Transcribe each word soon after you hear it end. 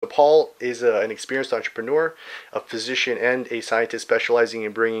Paul is an experienced entrepreneur, a physician, and a scientist specializing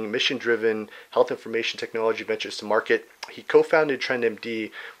in bringing mission-driven health information technology ventures to market. He co-founded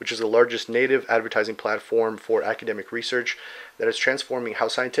TrendMD, which is the largest native advertising platform for academic research that is transforming how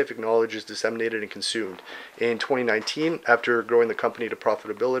scientific knowledge is disseminated and consumed. In 2019, after growing the company to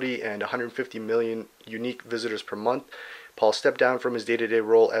profitability and 150 million unique visitors per month, Paul stepped down from his day-to-day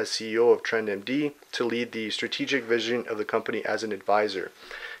role as CEO of TrendMD to lead the strategic vision of the company as an advisor.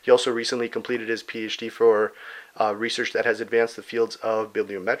 He also recently completed his PhD for research that has advanced the fields of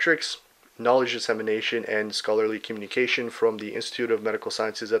bibliometrics, knowledge dissemination, and scholarly communication from the Institute of Medical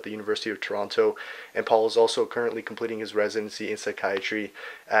Sciences at the University of Toronto. And Paul is also currently completing his residency in psychiatry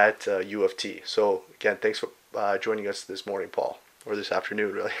at U of T. So again, thanks for joining us this morning, Paul, or this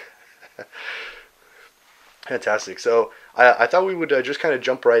afternoon, really. Fantastic. So I thought we would just kind of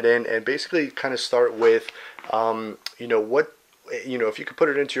jump right in and basically kind of start with, what, if you could put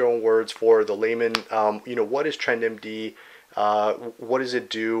it into your own words for the layman, what is TrendMD? What does it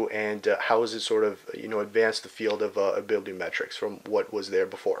do, and how has it sort of, advance the field of bibliometrics from what was there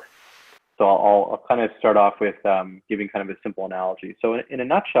before? So I'll kind of start off with giving kind of a simple analogy. So in a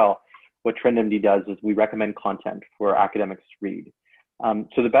nutshell, what TrendMD does is we recommend content for academics to read.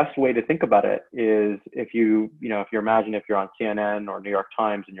 So the best way to think about it is if you imagine if you're on CNN or New York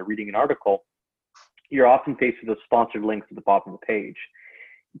Times and you're reading an article, you're often faced with those sponsored links at the bottom of the page.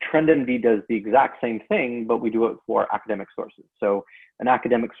 TrendMD does the exact same thing, but we do it for academic sources. So an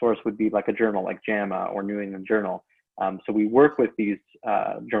academic source would be like a journal like JAMA or New England Journal. So we work with these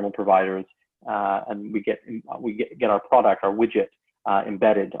journal providers and we get our product, our widget,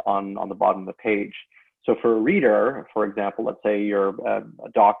 embedded on the bottom of the page. So for a reader, for example, let's say you're a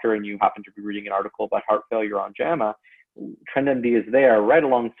doctor and you happen to be reading an article about heart failure on JAMA, TrendMD is there right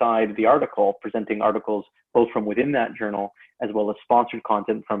alongside the article, presenting articles both from within that journal as well as sponsored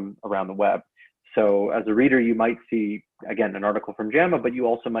content from around the web. So as a reader, you might see, again, an article from JAMA, but you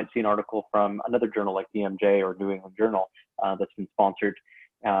also might see an article from another journal like DMJ or New England Journal that's been sponsored.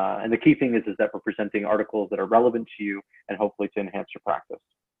 And the key thing is that we're presenting articles that are relevant to you and hopefully to enhance your practice.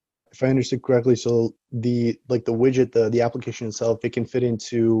 If I understood correctly, so the widget, the application itself, it can fit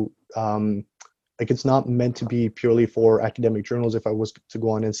into it's not meant to be purely for academic journals. If I was to go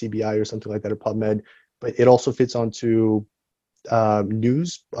on NCBI or something like that or PubMed, but it also fits onto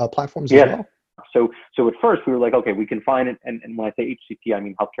news platforms as well. So at first we were like, okay, we can find it. And when I say HCP, I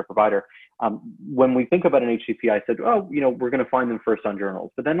mean healthcare provider. When we think about an HCP, I said, we're going to find them first on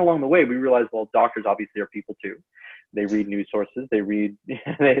journals. But then along the way, we realized, well, doctors obviously are people too. They read news sources. They read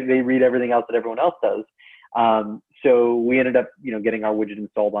they read everything else that everyone else does. So we ended up, getting our widget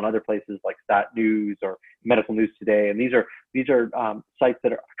installed on other places like Stat News or Medical News Today. And these are sites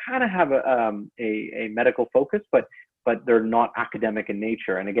that kind of have a medical focus, but they're not academic in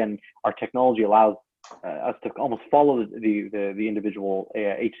nature. And again, our technology allows us to almost follow the individual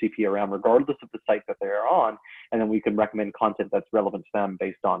HCP around, regardless of the site that they're on, and then we can recommend content that's relevant to them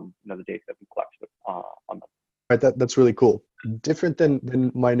based on the data that we collect on them. Right, that's really cool. Different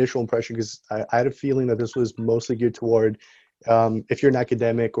than my initial impression, because I had a feeling that this was mostly geared toward if you're an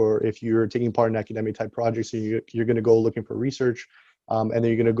academic or if you're taking part in academic type projects, and you're going to go looking for research, and then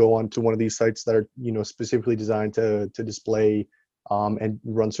you're going to go on to one of these sites that are specifically designed to display and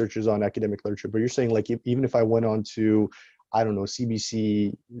run searches on academic literature. But you're saying like even if I went on to, I don't know,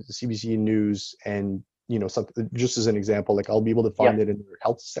 CBC News and something, just as an example, like I'll be able to find it in their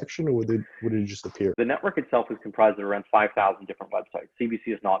health section, or would it just appear? The network itself is comprised of around 5,000 different websites.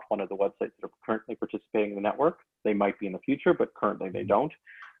 CBC is not one of the websites that are currently participating in the network. They might be in the future, but currently they don't.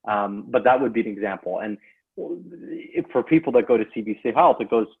 But that would be an example. And for people that go to CBC Health, it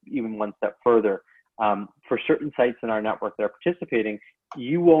goes even one step further. For certain sites in our network that are participating,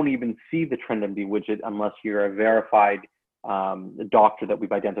 you won't even see the TrendMD widget unless you're a verified doctor that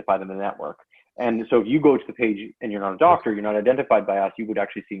we've identified in the network. And so if you go to the page and you're not a doctor, you're not identified by us, you would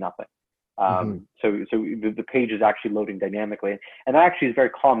actually see nothing. So the page is actually loading dynamically. And that actually is very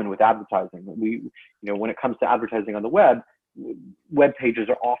common with advertising. When it comes to advertising on the web pages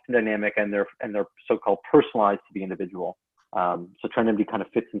are often dynamic and they're so-called personalized to the individual. So TrendMD kind of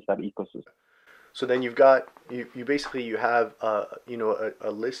fits into that ecosystem. So then you've got, you have,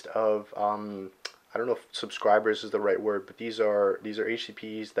 a list of, I don't know if subscribers is the right word, but these are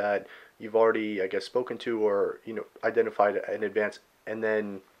HCPs that you've already, I guess, spoken to or, identified in advance. And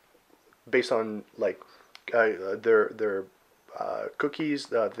then based on like their cookies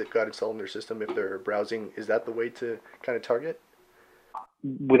that got installed in their system, if they're browsing, is that the way to kind of target?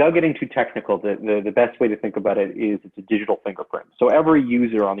 Without getting too technical, the best way to think about it is it's a digital fingerprint. So every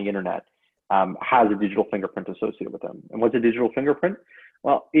user on the internet has a digital fingerprint associated with them. And what's a digital fingerprint?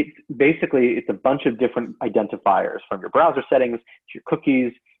 Well, it's a bunch of different identifiers from your browser settings to your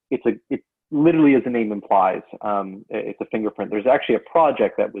cookies. It literally, as the name implies, it's a fingerprint. There's actually a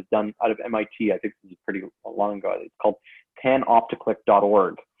project that was done out of MIT. I think this is pretty long ago. It's called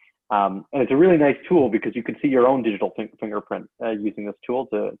panopticlick.org. And it's a really nice tool because you can see your own digital fingerprint using this tool.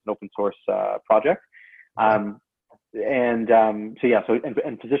 It's an open source project. And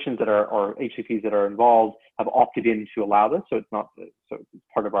physicians that are, or HCPs that are involved have opted in to allow this. So it's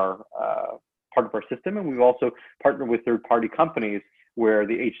part of our system. And we've also partnered with third-party companies where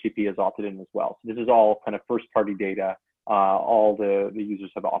the HCP has opted in as well. So this is all kind of first-party data. All the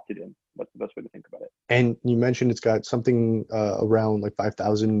users have opted in. That's the best way to think about it. And you mentioned it's got something around like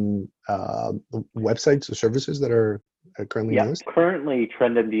 5,000 websites or services that are currently used? Currently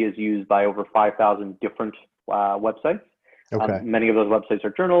TrendMD is used by over 5,000 different websites. Okay. Many of those websites are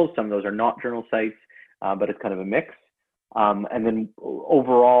journals. Some of those are not journal sites, but it's kind of a mix. And then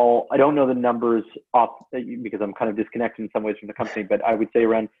overall, I don't know the numbers off because I'm kind of disconnected in some ways from the company, but I would say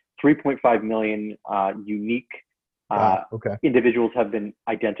around 3.5 million unique individuals have been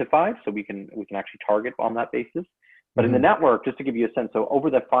identified. So we can actually target on that basis. But in the network, just to give you a sense, so over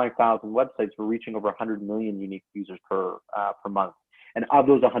the 5,000 websites, we're reaching over 100 million unique users per month. And of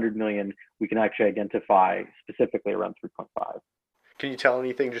those 100 million, we can actually identify specifically around 3.5. Can you tell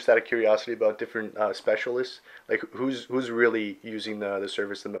anything just out of curiosity about different specialists? Like who's really using the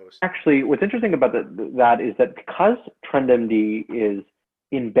service the most? Actually, what's interesting about that is that because TrendMD is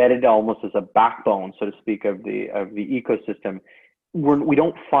embedded almost as a backbone, so to speak, of the ecosystem, we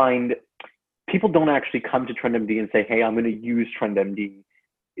don't find people don't actually come to TrendMD and say, "Hey, I'm going to use TrendMD."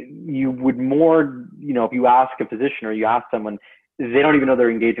 You would more, if you ask a physician or you ask someone, they don't even know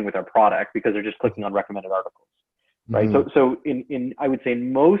they're engaging with our product because they're just clicking on recommended articles, right? So in I would say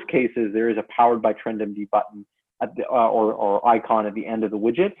in most cases there is a powered by TrendMD button at the or icon at the end of the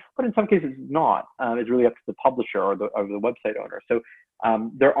widget, but in some cases it's not. It's really up to the publisher or the website owner. So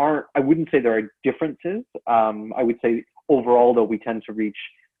I wouldn't say there are differences. I would say overall though we tend to reach.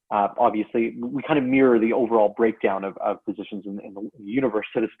 Obviously, we kind of mirror the overall breakdown of physicians in the universe,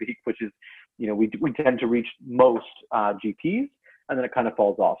 so to speak, which is, we tend to reach most GPs, and then it kind of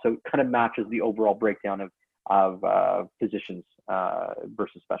falls off. So it kind of matches the overall breakdown of physicians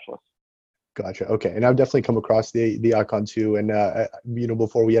versus specialists. Gotcha. Okay. And I've definitely come across the icon too. And,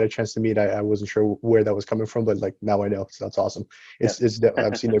 before we had a chance to meet, I wasn't sure where that was coming from, but like now I know. So that's awesome.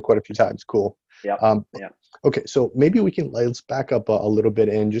 I've seen it quite a few times. Cool. Yeah. Okay. So maybe let's back up a little bit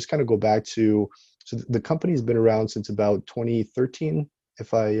and just kind of go back to, so the company's been around since about 2013,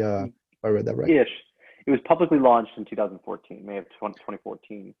 if I read that right. Ish. It was publicly launched in 2014, May of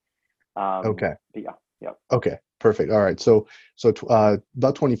 2014. Okay. Yeah. Okay. Perfect. All right. So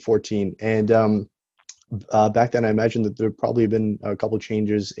about 2014, and back then I imagine that there probably been a couple of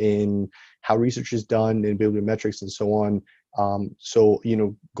changes in how research is done in bibliometrics and so on. So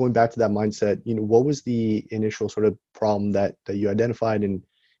going back to that mindset, what was the initial sort of problem that you identified, and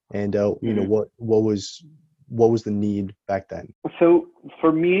what was the need back then? So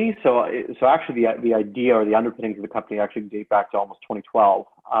for me, so actually the idea or the underpinnings of the company actually date back to almost 2012.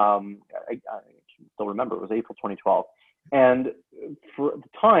 I still remember it was April 2012, and for the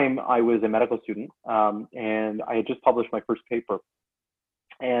time I was a medical student, and I had just published my first paper,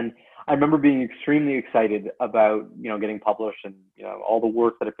 and I remember being extremely excited about getting published and all the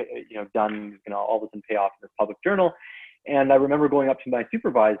work that I've done, all this in payoff in this public journal. And I remember going up to my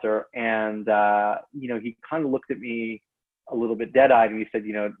supervisor, and he kind of looked at me a little bit dead-eyed, and he said,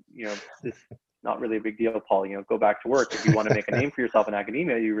 this is not really a big deal, Paul. Go back to work. If you want to make a name for yourself in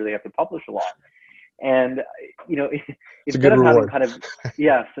academia, you really have to publish a lot. And instead of having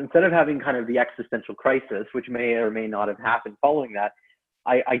instead of having kind of the existential crisis, which may or may not have happened following that,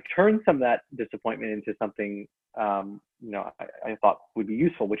 I turned some of that disappointment into something I thought would be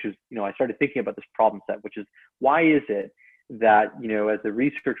useful, which is, I started thinking about this problem set, which is, why is it that, as a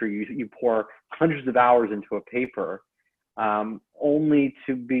researcher, you pour hundreds of hours into a paper, only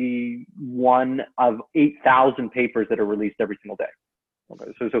to be one of 8,000 papers that are released every single day?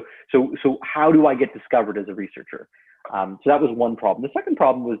 Okay, so how do I get discovered as a researcher? So that was one problem. The second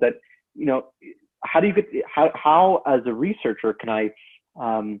problem was that, how as a researcher can I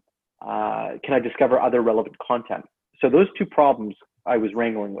discover other relevant content? So those two problems I was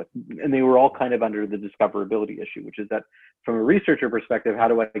wrangling with, and they were all kind of under the discoverability issue, which is that from a researcher perspective, how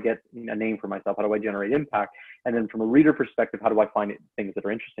do I get a name for myself? How do I generate impact? And then from a reader perspective, how do I find things that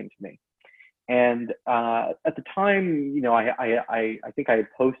are interesting to me? And at the time, I think I had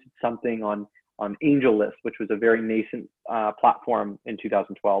posted something on AngelList, which was a very nascent platform in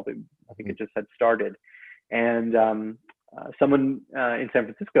 2012. I think it just had started. And someone in San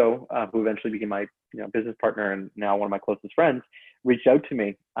Francisco who eventually became my business partner and now one of my closest friends reached out to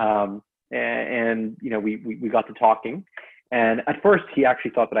me, and we got to talking. And at first, he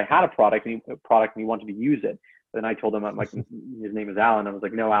actually thought that I had a product and he wanted to use it. Then I told him, I'm like, his name is Alan. I was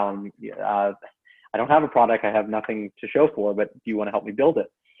like, no, Alan, I don't have a product. I have nothing to show for, but do you want to help me build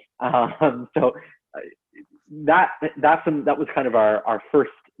it? So that was kind of our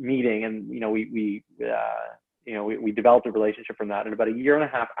first meeting, and we developed a relationship from that. And about a year and a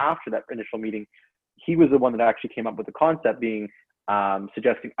half after that initial meeting, he was the one that actually came up with the concept, being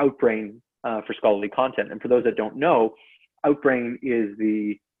suggesting Outbrain for scholarly content. And for those that don't know, Outbrain is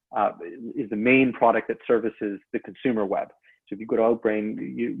the main product that services the consumer web. So if you go to Outbrain,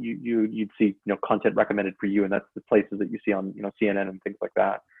 you'd see content recommended for you, and that's the places that you see on CNN and things like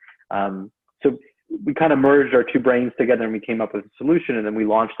that. So we kind of merged our two brains together, and we came up with a solution, and then we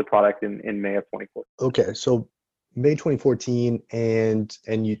launched the product in May of 2014. Okay, so May 2014, and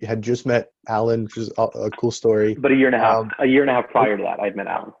you had just met Alan, which is a cool story. But a year and a half prior to that, I had met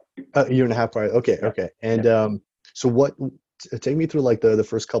Alan. A year and a half prior. Okay, yeah. Okay, and so what? Take me through like the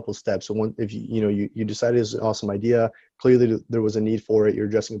first couple of steps. So if you decided it's an awesome idea, clearly there was a need for it. You're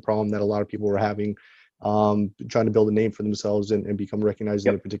addressing a problem that a lot of people were having, trying to build a name for themselves and become recognized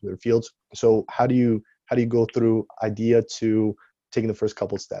in their particular fields. So how do you go through idea to taking the first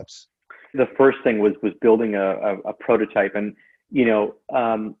couple of steps? The first thing was building a prototype, and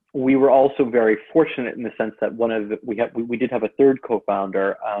we were also very fortunate in the sense that we did have a third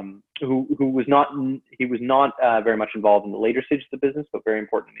co-founder who was not very much involved in the later stages of the business, but very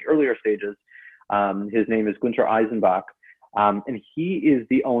important in the earlier stages. His name is Gunther Eisenbach, and he is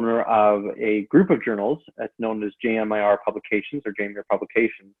the owner of a group of journals that's known as JMIR Publications or JMIR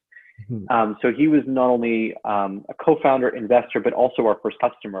Publications. Mm-hmm. So he was not only a co-founder, investor, but also our first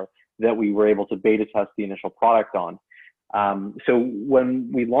customer that we were able to beta test the initial product on. So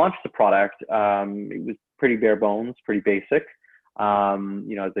when we launched the product, it was pretty bare bones, pretty basic.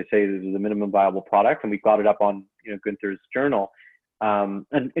 As they say, this is a minimum viable product, and we got it up on Gunther's journal.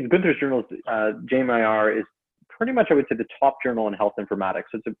 And in Gunther's journals, JMIR is pretty much, I would say, the top journal in health informatics.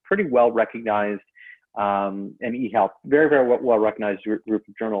 So it's a pretty well recognized and eHealth, very, very well recognized group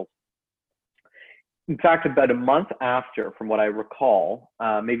of journals. In fact, about a month after, from what I recall,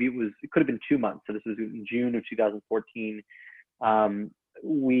 maybe it could have been 2 months. So this was in June of 2014. I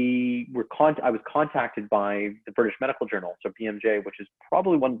was contacted by the British Medical Journal, so BMJ, which is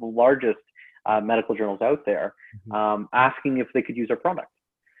probably one of the largest medical journals out there, asking if they could use our product.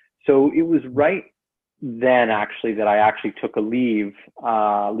 So it was right then, actually, that I actually took a leave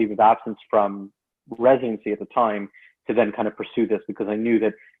of absence from residency at the time to then kind of pursue this, because I knew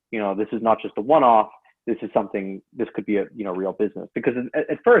that this is not just a one-off. This could be a real business. Because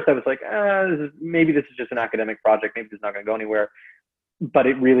at first I was like, maybe this is just an academic project. Maybe this is not going to go anywhere. But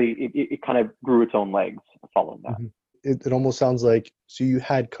it really kind of grew its own legs following that. Mm-hmm. It almost sounds like, so you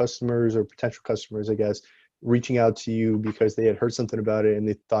had customers or potential customers, I guess, reaching out to you because they had heard something about it and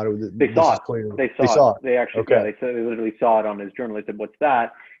they thought it was. They saw it. They actually, okay. They literally saw it on his journal. They said, "What's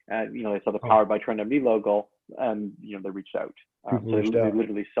that?" They saw the Powered by TrendMD logo, and they reached out. So they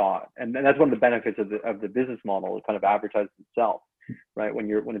literally saw it, and that's one of the benefits of the business model. It kind of advertises itself, right? When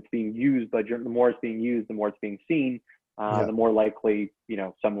it's being used, but the more it's being used, the more it's being seen, the more likely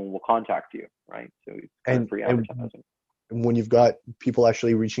someone will contact you, right? So it's kind of free advertising. And when you've got people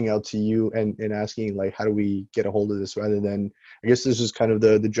actually reaching out to you and asking, like, how do we get a hold of this, rather than, I guess this is kind of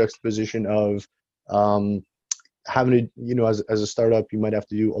the juxtaposition of having to, as a startup, you might have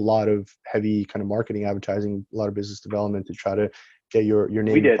to do a lot of heavy kind of marketing, advertising, a lot of business development to try to get your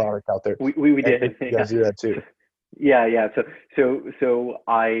name and product out there. We did. You guys do that too. Yeah. So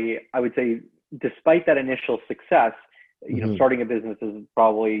I would say, despite that initial success, starting a business, as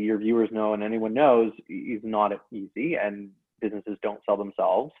probably your viewers know and anyone knows, is not easy, and businesses don't sell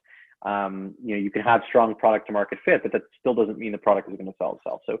themselves. You can have strong product to market fit, but that still doesn't mean the product is going to sell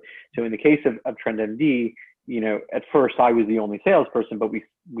itself. So in the case of TrendMD, at first I was the only salesperson, but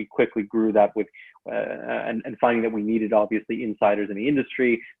we quickly grew that with and finding that we needed, obviously, insiders in the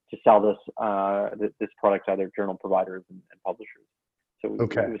industry to sell this product to other journal providers and publishers. So it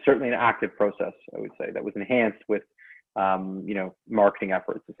was certainly an active process, I would say, that was enhanced with marketing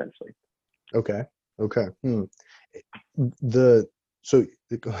efforts, essentially. Okay. So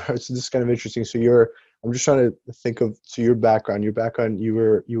this is kind of interesting. So I'm just trying to think of, so your background, you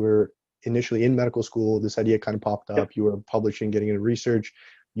were initially in medical school. This idea kind of popped up. Yep. You were publishing, getting into research.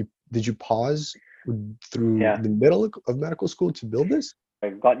 Did you pause through the middle of medical school to build this?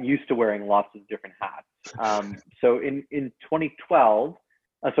 I've gotten used to wearing lots of different hats. So in 2012,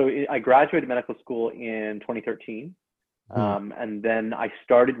 I graduated medical school in 2013. Hmm. And then I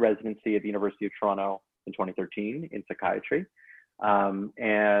started residency at the University of Toronto in 2013 in psychiatry.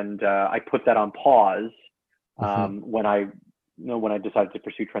 And I put that on pause Hmm. when I decided to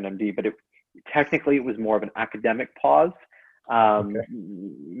pursue TrendMD, but technically it was more of an academic pause. Okay.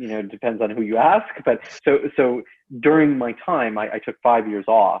 It depends on who you ask, but so during my time, I took 5 years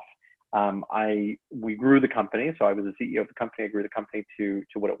off. We grew the company, so I was the CEO of the company. I grew the company to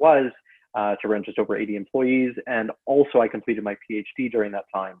what it was, to around just over 80 employees, and also I completed my PhD during that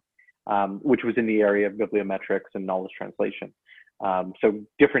time, which was in the area of bibliometrics and knowledge translation. So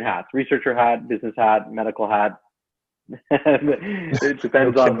different hats: researcher hat, business hat, medical hat. It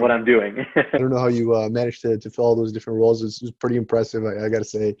depends on Okay. what I'm doing. I don't know how you managed to fill all those different roles. It's pretty impressive, I got to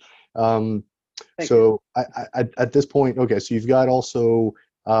say. Um, Thank you. so at this point, okay, so you've got also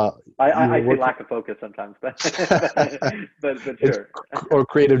you were I say working lack of focus sometimes, but but it's sure. or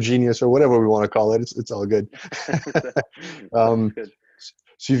creative genius or whatever we want to call it. It's all good. Sounds um, good.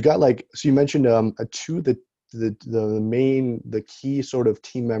 so you've got like so you mentioned two the key sort of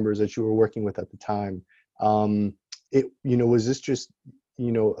team members that you were working with at the time. Was this just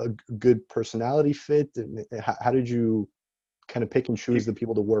a good personality fit? And how did you kind of pick and Do choose the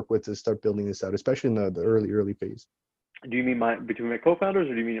people to work with to start building this out, especially in the early phase? do you mean between my co-founders,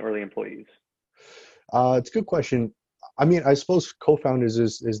 or do you mean early employees? It's a good question. I mean, I suppose co-founders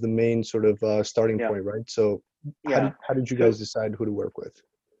is the main sort of starting Yeah, point, right? So yeah. how did you So guys decide who to work with?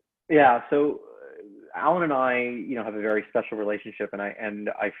 Alan and I, have a very special relationship, and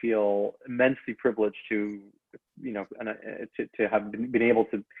I feel immensely privileged to, to have been able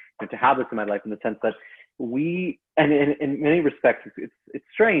to to have this in my life, in the sense that we, and in many respects, it's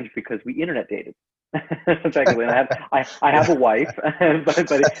strange because we internet dated. Effectively, and I have Yeah. a wife, but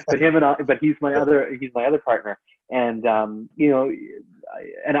him and I, but he's my other partner, and I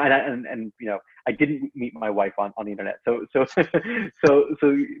didn't meet my wife on the internet, but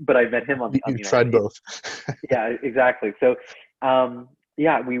I met him on You the internet. tried both. Yeah, exactly. So,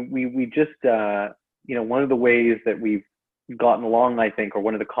 we just, one of the ways that we've gotten along, I think, or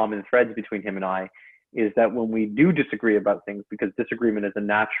one of the common threads between him and I, is that when we do disagree about things, because disagreement is a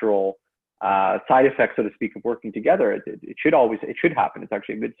natural side effect, so to speak, of working together. It should happen. It's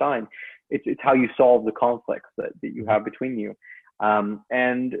actually a good sign. It's how you solve the conflicts that you have between you.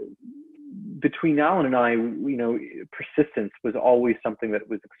 And between Alan and I, persistence was always something that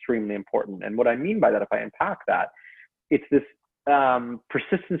was extremely important. And what I mean by that, if I unpack that, it's this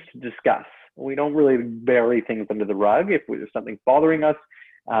persistence to discuss. We don't really bury things under the rug. If there's something bothering us,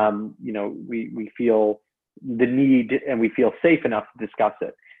 we feel the need, and we feel safe enough to discuss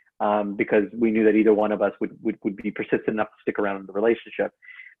it, because we knew that either one of us would be persistent enough to stick around in the relationship.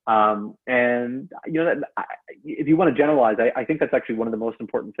 And if you want to generalize, I think that's actually one of the most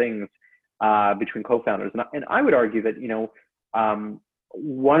important things between co-founders. And I would argue that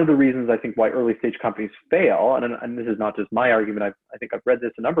one of the reasons I think why early stage companies fail, and this is not just my argument, I think I've read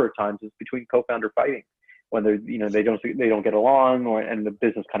this a number of times, is between co-founder fighting, when they don't get along, and the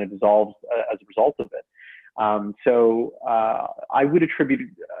business kind of dissolves as a result of it. So I would attribute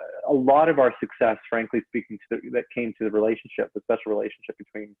a lot of our success, frankly speaking, that came to the relationship, the special relationship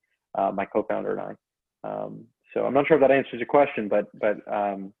between my co-founder and I. So I'm not sure if that answers your question, but that's,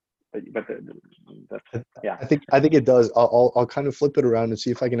 yeah. I think it does. I'll kind of flip it around and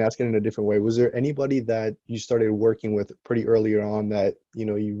see if I can ask it in a different way. Was there anybody that you started working with pretty earlier on that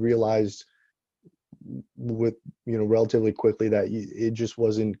you realized with relatively quickly that it just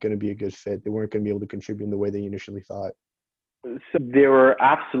wasn't going to be a good fit? They weren't going to be able to contribute in the way they initially thought. So there were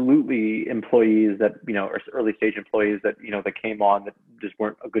absolutely employees that, or early stage employees that, that came on that just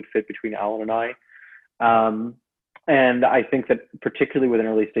weren't a good fit between Alan and I. And I think that particularly with an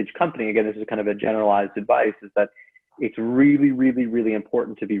early stage company, again, this is kind of a generalized advice, is that it's really, really, really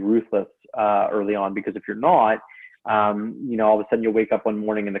important to be ruthless early on, because if you're not, all of a sudden you'll wake up one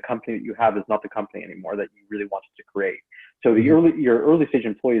morning and the company that you have is not the company anymore that you really wanted to create. So your early stage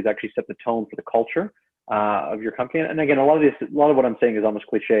employees actually set the tone for the culture of your company. And again, a lot of what I'm saying is almost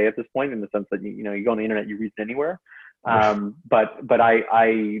cliche at this point, in the sense that you go on the internet, you read it anywhere. But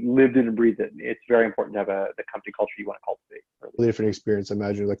I lived it and breathed it. It's very important to have the company culture you want to cultivate early. Really different experience, I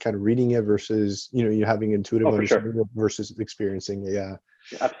imagine, like kind of reading it versus you having intuitive For sure. understanding of versus experiencing it. Yeah.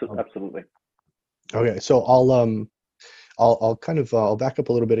 Absolutely. Okay, so I'll kind of I'll back up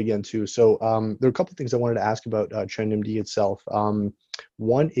a little bit again too. So there are a couple of things I wanted to ask about TrendMD itself.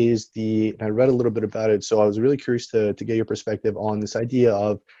 One is and I read a little bit about it, so I was really curious to get your perspective on this idea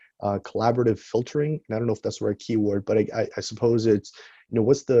of collaborative filtering. And I don't know if that's the right keyword, but I suppose it's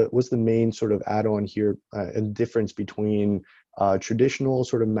what's the main sort of add-on here and difference between traditional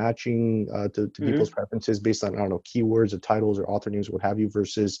sort of matching to people's preferences based on, I don't know, keywords or titles or author names, what have you,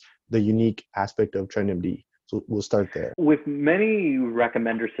 versus the unique aspect of TrendMD? So we'll start there. With many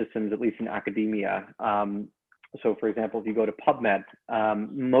recommender systems, at least in academia, so for example, if you go to PubMed,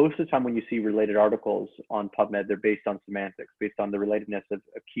 most of the time when you see related articles on PubMed, they're based on semantics, based on the relatedness of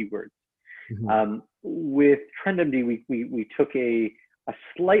keywords. With TrendMD, we took a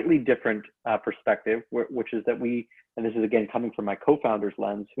slightly different perspective, which is that and this is again coming from my co-founder's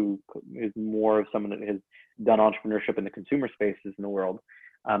lens, who is more of someone that has done entrepreneurship in the consumer spaces in the world.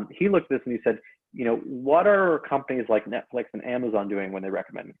 He looked at this and he said, what are companies like Netflix and Amazon doing when they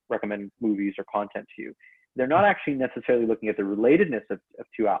recommend movies or content to you? They're not actually necessarily looking at the relatedness of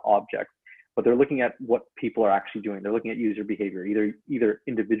two objects, but they're looking at what people are actually doing. They're looking at user behavior, either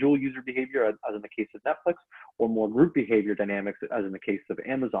individual user behavior, as in the case of Netflix, or more group behavior dynamics, as in the case of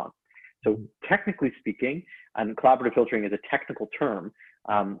Amazon. So technically speaking, and collaborative filtering is a technical term,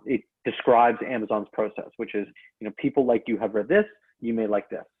 it describes Amazon's process, which is, people like you have read this, you may like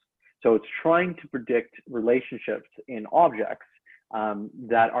this. So it's trying to predict relationships in objects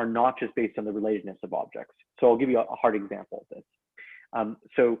that are not just based on the relatedness of objects. So I'll give you a hard example of this.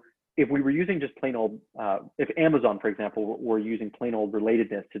 So if we were using just plain old, if Amazon, for example, were using plain old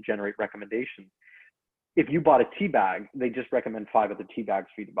relatedness to generate recommendations, if you bought a tea bag, they just recommend 5 other tea bags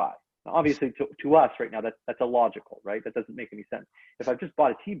for you to buy. Now, obviously, to us right now, that's illogical, right? That doesn't make any sense. If I've just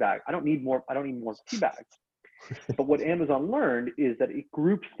bought a tea bag, I don't need more tea bags. But what Amazon learned is that it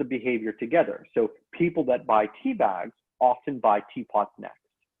groups the behavior together. So people that buy tea bags often buy teapots next.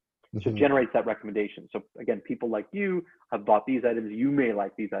 So it generates that recommendation. So again, people like you have bought these items. You may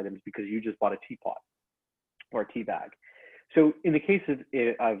like these items because you just bought a teapot or a tea bag. So in the case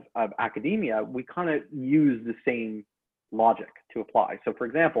of academia, we kind of use the same logic to apply. So for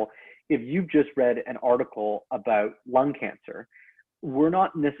example, if you've just read an article about lung cancer, we're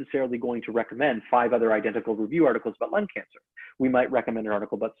not necessarily going to recommend 5 other identical review articles about lung cancer. We might recommend an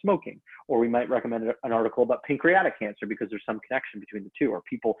article about smoking, or we might recommend an article about pancreatic cancer because there's some connection between the two, or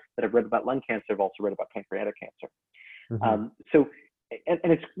people that have read about lung cancer have also read about pancreatic cancer. So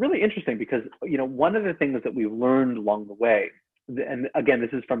it's really interesting because, one of the things that we've learned along the way, and again,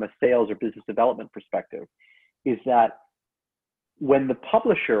 this is from a sales or business development perspective, is that when the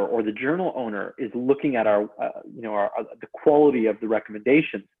publisher or the journal owner is looking at the quality of the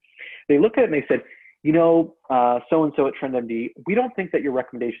recommendations, they look at it and they said, so-and-so at TrendMD, we don't think that your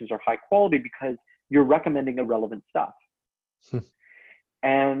recommendations are high quality because you're recommending irrelevant stuff.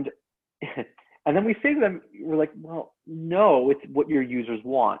 And then we say to them, we're like, well, no, it's what your users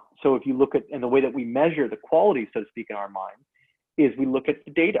want. So if you look at, and the way that we measure the quality, so to speak, in our mind, is we look at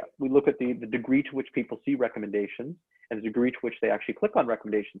the data. We look at the degree to which people see recommendations and the degree to which they actually click on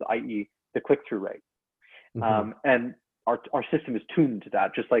recommendations, i.e. the click-through rate. And our system is tuned to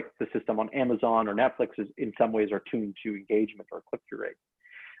that, just like the system on Amazon or Netflix is in some ways are tuned to engagement or click-through rate.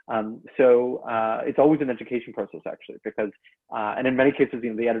 So it's always an education process actually, because and in many cases,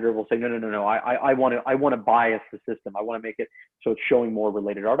 the editor will say, no, I want to bias the system. I want to make it so it's showing more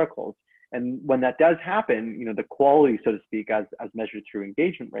related articles. And when that does happen, the quality, so to speak, as measured through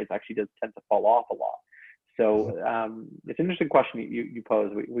engagement rates, actually does tend to fall off a lot. So it's an interesting question you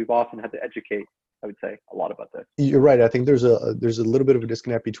pose. We've often had to educate, I would say, a lot about this. You're right. I think there's a little bit of a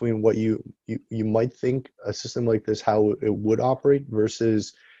disconnect between what you might think a system like this, how it would operate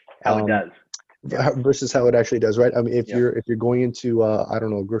versus how it does. Versus how it actually does, right? I mean, if you're going into I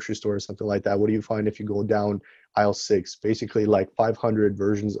don't know, a grocery store or something like that, what do you find if you go down aisle 6? Basically, like 500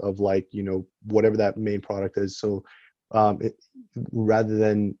 versions of whatever that main product is. So rather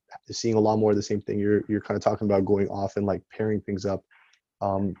than seeing a lot more of the same thing, you're kind of talking about going off and like pairing things up,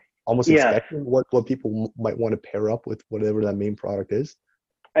 almost expecting what people might want to pair up with whatever that main product is.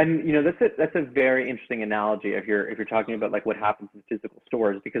 And that's a very interesting analogy if you're talking about like what happens in physical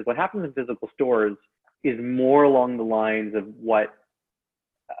stores, because what happens in physical stores is more along the lines of what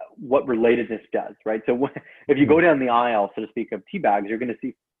relatedness does, right? So if you go down the aisle, so to speak, of tea bags, you're going to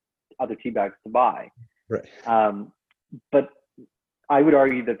see other tea bags to buy. Right. But I would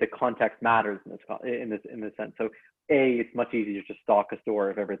argue that the context matters in this sense. So it's much easier to stock a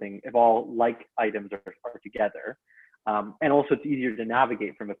store if all like items are together. And also it's easier to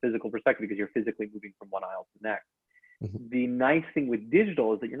navigate from a physical perspective because you're physically moving from one aisle to the next. The nice thing with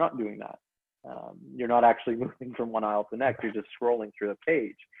digital is that you're not doing that. You're not actually moving from one aisle to the next. You're just scrolling through the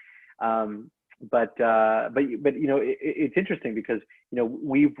page. But it's interesting because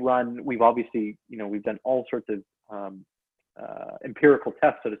we've obviously we've done all sorts of empirical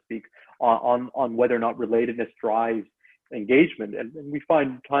tests, so to speak, on whether or not relatedness drives engagement, and we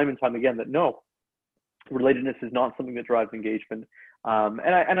find time and time again that no. relatedness is not something that drives engagement.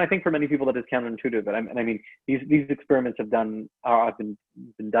 And I think for many people that is counterintuitive. And I mean, these experiments have been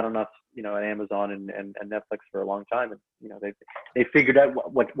done on us, you know, at Amazon and Netflix for a long time, and you know they figured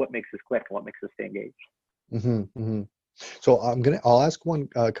out what makes us click and what makes us stay engaged. So I'll ask one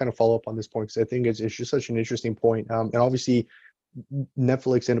kind of follow up on this point, because I think it's just such an interesting point. And obviously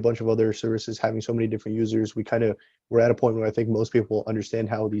Netflix and a bunch of other services having so many different users, we're at a point where I think most people understand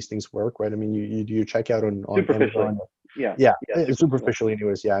how these things work, right? I mean, you do your checkout on Amazon. Yeah, superficially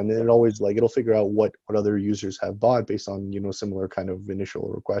anyways, yeah. And then it always, like, it'll figure out what other users have bought based on, you know, similar kind of initial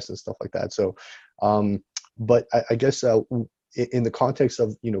requests and stuff like that. So but I guess in the context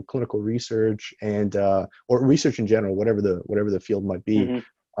of, you know, clinical research and or research in general, whatever the field might be, you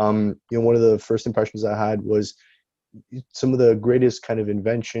know, one of the first impressions I had was some of the greatest kind of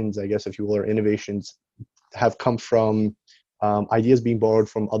inventions, I guess, if you will, or innovations, have come from ideas being borrowed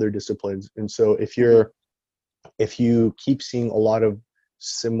from other disciplines. And so if you keep seeing a lot of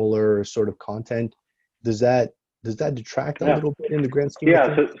similar sort of content, does that detract a little bit in the grand scheme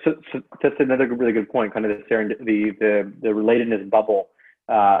of things? So that's another really good point, kind of the relatedness bubble,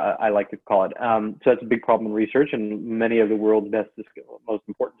 I like to call it. So that's a big problem in research, and many of the world's most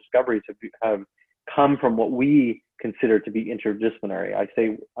important discoveries have come from what we consider to be interdisciplinary.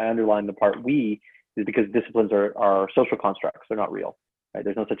 I underline the part "we" is because disciplines are social constructs; they're not real. Right?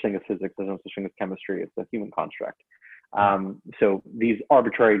 There's no such thing as physics. There's no such thing as chemistry. It's a human construct. So these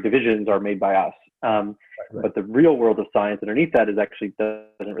arbitrary divisions are made by us. But the real world of science underneath that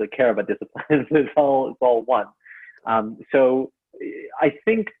doesn't really care about disciplines. It's all one. So I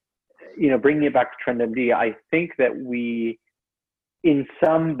think, you know, bringing it back to TrendMD, I think that we, in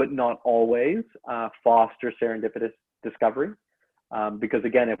some but not always, foster serendipitous discovery. Because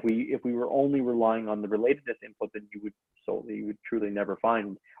again, if we were only relying on the relatedness input, then you would truly never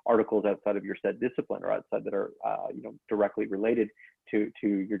find articles outside of your said discipline, or outside that are you know, directly related to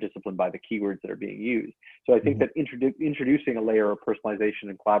your discipline by the keywords that are being used. So I think that introducing a layer of personalization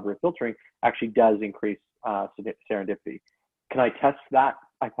and collaborative filtering actually does increase serendipity. Can I test that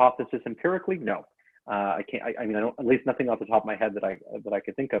hypothesis empirically? No. I can't. I mean, I don't. At least nothing off the top of my head that I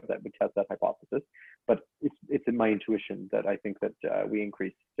could think of that would test that hypothesis. But it's in my intuition that I think that we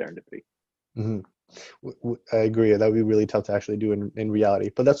increase serendipity. I agree. That would be really tough to actually do in reality.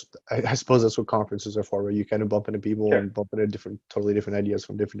 But I suppose that's what conferences are for, where you kind of bump into people and bump into totally different ideas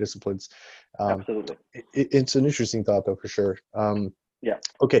from different disciplines. Absolutely. It's an interesting thought, though, for sure. Yeah.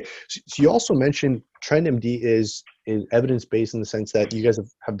 Okay. So you also mentioned TrendMD is evidence-based in the sense that you guys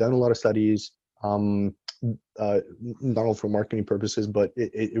have done a lot of studies, not only for marketing purposes, but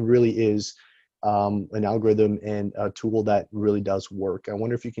it really is an algorithm and a tool that really does work. I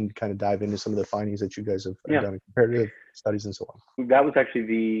wonder if you can kind of dive into some of the findings that you guys have done in comparative studies and so on. That was actually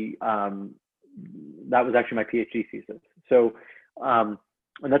my PhD thesis. So, and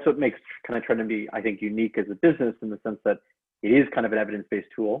that's what makes kind of TrendMD, I think, unique as a business, in the sense that it is kind of an evidence-based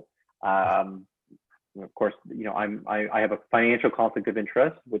tool. Of course, you know, I have a financial conflict of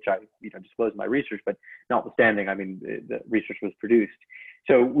interest, which I, you know, disclose in my research, but notwithstanding, I mean, the research was produced.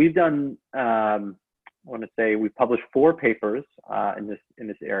 So we've done, I want to say we've published 4 papers in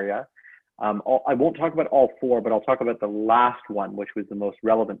this area. I won't talk about all 4, but I'll talk about the last one, which was the most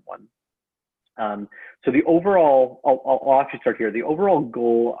relevant one. So the overall, I'll actually start here. The overall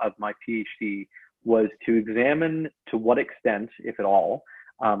goal of my PhD was to examine to what extent, if at all,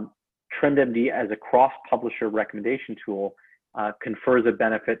 TrendMD as a cross-publisher recommendation tool confers a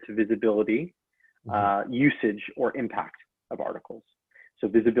benefit to visibility, usage, or impact of articles. So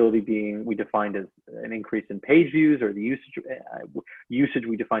visibility being, we defined as an increase in page views, or the usage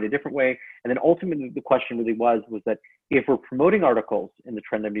we defined a different way. And then ultimately the question really was that if we're promoting articles in the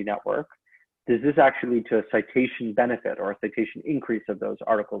TrendMD network, does this actually lead to a citation benefit or a citation increase of those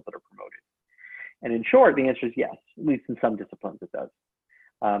articles that are promoted? And in short, the answer is yes, at least in some disciplines it does.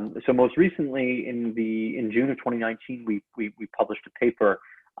 So most recently, in June of 2019, we published a paper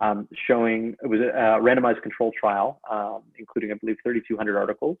showing, it was a randomized control trial, including, I believe, 3,200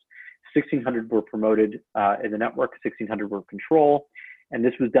 articles. 1,600 were promoted in the network, 1,600 were control, and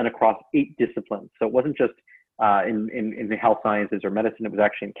this was done across 8 disciplines. So it wasn't just in the health sciences or medicine, it was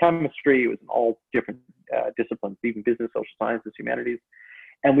actually in chemistry, it was in all different disciplines, even business, social sciences, humanities.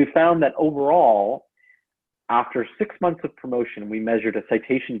 And we found that overall, after 6 months of promotion, we measured a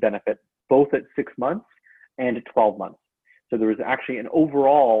citation benefit both at 6 months and at 12 months. So there was actually an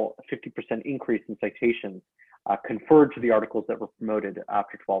overall 50% increase in citations conferred to the articles that were promoted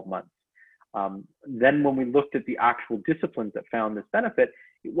after 12 months. Then when we looked at the actual disciplines that found this benefit,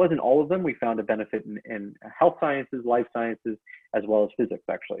 it wasn't all of them. We found a benefit in health sciences, life sciences, as well as physics,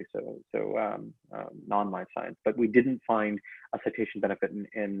 actually. So non-life science, but we didn't find a citation benefit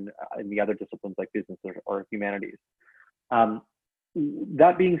in the other disciplines like business or humanities.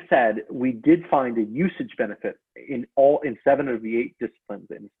 That being said, we did find a usage benefit in 7 of the 8 disciplines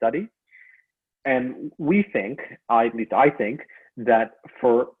in study. And we think, at least I think, that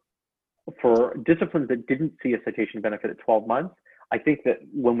for disciplines that didn't see a citation benefit at 12 months, I think that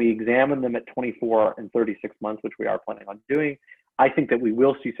when we examine them at 24 and 36 months, which we are planning on doing, I think that we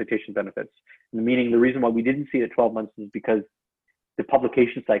will see citation benefits. Meaning the reason why we didn't see it at 12 months is because the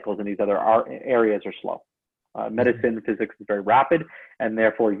publication cycles in these other areas are slow. Medicine, physics is very rapid, and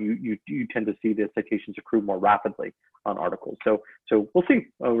therefore you tend to see the citations accrue more rapidly on articles. So we'll see.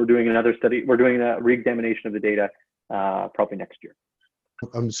 We're doing another study. We're doing a re-examination of the data probably next year.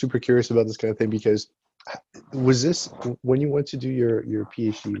 I'm super curious about this kind of thing because was this, when you went to do your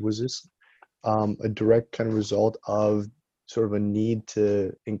PhD, was this a direct kind of result of sort of a need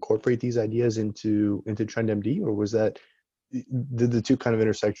to incorporate these ideas into TrendMD, or was that, did the two kind of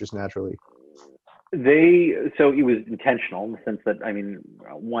intersect just naturally? So it was intentional in the sense that, I mean,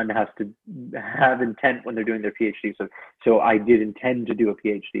 one has to have intent when they're doing their PhD. So I did intend to do a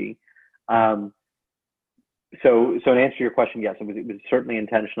PhD. So to answer your question, yes, it was certainly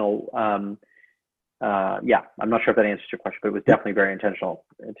intentional. Yeah, I'm not sure if that answers your question, but it was definitely very intentional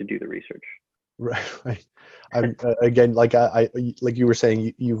to do the research. Right. I'm again, like like you were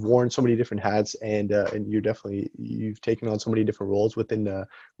saying, you've worn so many different hats, and you've taken on so many different roles within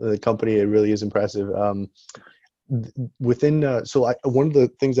the company. It really is impressive. Within one of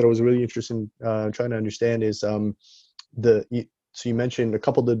the things that I was really interested in trying to understand is so you mentioned a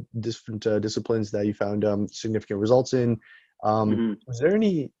couple of the different disciplines that you found significant results in. Was there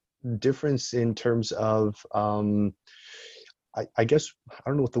any difference in terms of I guess I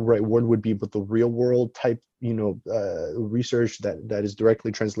don't know what the right word would be, but the real world type, research that is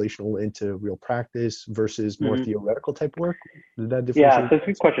directly translational into real practice versus more theoretical type work? Did that differentiate? Yeah, so it's a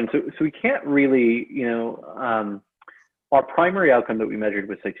good question. So we can't really, our primary outcome that we measured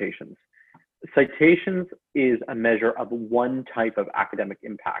was citations. Citations is a measure of one type of academic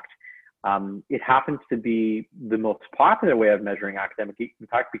impact. It happens to be the most popular way of measuring academic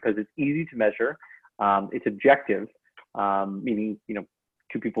impact because it's easy to measure. It's objective. Meaning,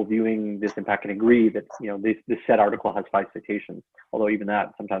 two people viewing this impact can agree that, this said article has 5 citations, although even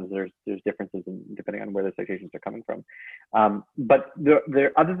that, sometimes there's differences depending on where the citations are coming from. But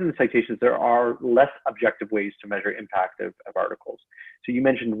there, other than the citations, there are less objective ways to measure impact of articles. So you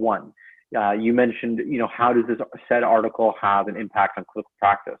mentioned one. You mentioned, how does this said article have an impact on clinical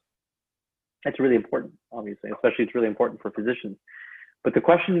practice? That's really important, obviously, especially it's really important for physicians. But the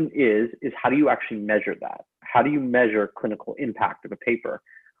question is how do you actually measure that? How do you measure clinical impact of a paper?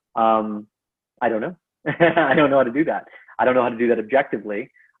 I don't know. I don't know how to do that. I don't know how to do that objectively.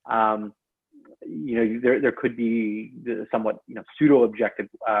 There could be somewhat, pseudo-objective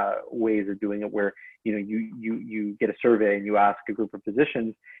ways of doing it where, you get a survey and you ask a group of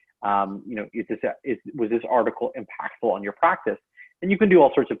physicians, was this article impactful on your practice? And you can do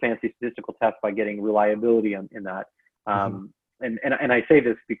all sorts of fancy statistical tests by getting reliability in that. And I say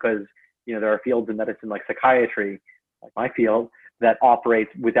this because, there are fields in medicine like psychiatry, like my field, that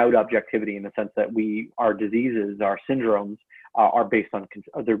operates without objectivity in the sense that our diseases, our syndromes are based on,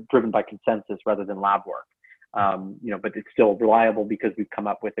 they're driven by consensus rather than lab work. But it's still reliable because we've come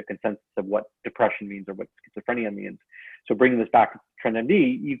up with a consensus of what depression means or what schizophrenia means. So bringing this back to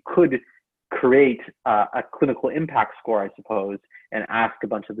TrendMD, you could create a clinical impact score, I suppose, and ask a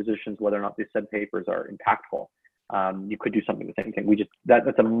bunch of physicians whether or not these said papers are impactful. You could do something the same thing.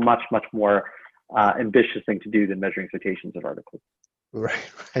 That's a much more ambitious thing to do than measuring citations of articles. Right.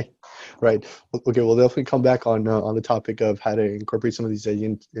 Okay, we'll definitely come back on the topic of how to incorporate some of these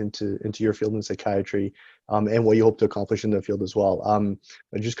ideas into your field in psychiatry, and what you hope to accomplish in the field as well.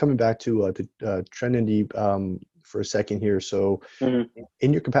 Just coming back to TrendMD for a second here. So,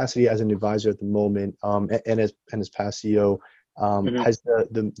 in your capacity as an advisor at the moment, and as past CEO, has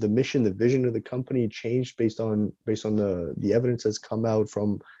the mission, the vision of the company changed based on the evidence that's come out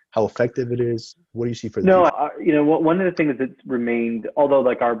from how effective it is? What do you see for the future? One of the things that's remained, although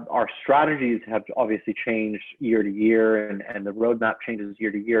like our strategies have obviously changed year to year and the roadmap changes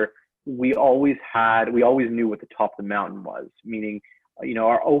year to year, we always knew what the top of the mountain was, meaning,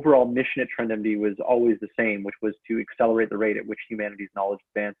 our overall mission at TrendMD was always the same, which was to accelerate the rate at which humanity's knowledge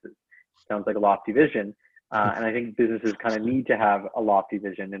advances. Sounds like a lofty vision. And I think businesses kind of need to have a lofty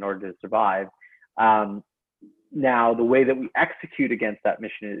vision in order to survive. Now, the way that we execute against that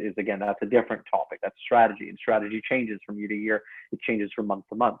mission is again, that's a different topic. That's strategy, and strategy changes from year to year. It changes from month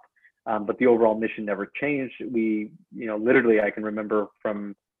to month. But the overall mission never changed. We, literally, I can remember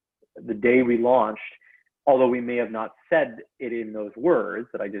from the day we launched, although we may have not said it in those words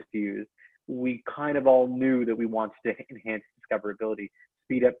that I just used, we kind of all knew that we wanted to enhance discoverability,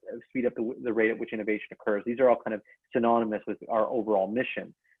 speed up the rate at which innovation occurs. These are all kind of synonymous with our overall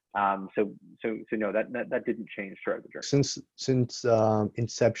mission. So no, that didn't change throughout the journey. Since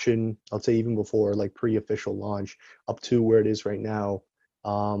inception, I'll say even before like pre-official launch up to where it is right now,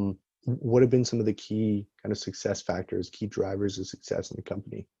 what have been some of the key kind of success factors, key drivers of success in the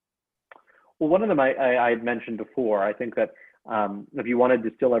company? Well, one of them I had mentioned before. I think that if you want to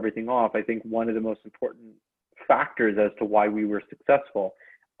distill everything off, I think one of the most important factors as to why we were successful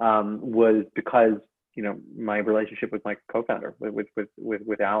was because my relationship with my co-founder,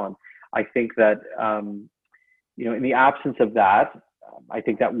 with Alan. I think that in the absence of that, I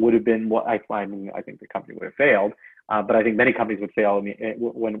think that would have been what I think the company would have failed. But I think many companies would fail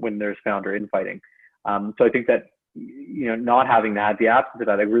when there's founder infighting. So I think that not having that, the absence of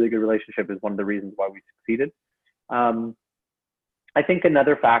that, a really good relationship is one of the reasons why we succeeded. I think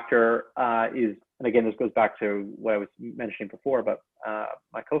another factor is, and again, this goes back to what I was mentioning before about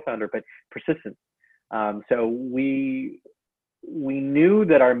my co-founder, but persistence. So we knew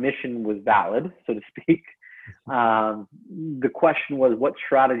that our mission was valid, so to speak. The question was, what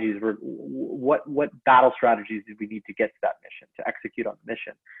battle strategies did we need to get to that mission, to execute on the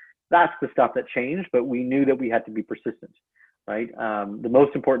mission? That's the stuff that changed, but we knew that we had to be persistent, right? The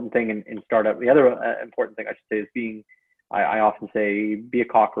most important thing in startup, the other important thing I should say is being, I often say, be a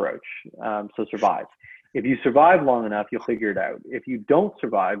cockroach, so survive. If you survive long enough, you'll figure it out. If you don't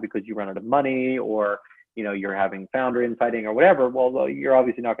survive because you run out of money or you're having founder infighting or whatever, well, you're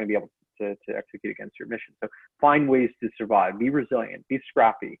obviously not going to be able to execute against your mission. So find ways to survive, be resilient, be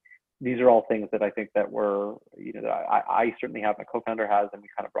scrappy. These are all things that I think that were, that I certainly have, my co-founder has, and we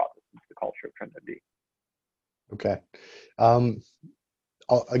kind of brought this into the culture of TrendMD. Okay.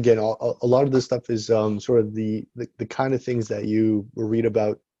 Again, a lot of this stuff is sort of the kind of things that you read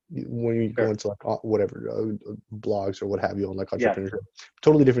about when you go into like whatever blogs or what have you on like entrepreneurship.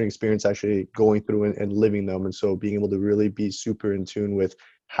 Totally different experience actually going through and living them, and so being able to really be super in tune with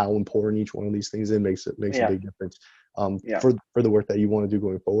how important each one of these things is makes a big difference for the work that you want to do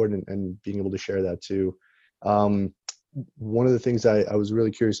going forward, and being able to share that too. One of the things I was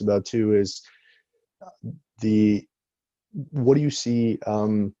really curious about too is what do you see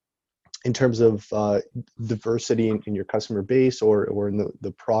in terms of diversity in your customer base or in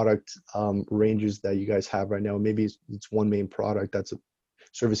the product ranges that you guys have right now? Maybe it's one main product that's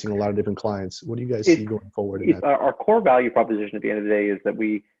servicing a lot of different clients. What do you guys see going forward? Our core value proposition at the end of the day is that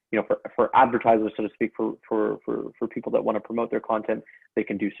we, for advertisers, so to speak, for people that want to promote their content, they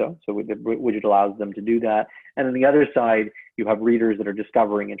can do so. So the widget allows them to do that. And on the other side, you have readers that are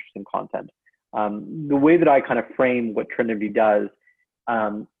discovering interesting content. The way that I kind of frame what TrendMD does,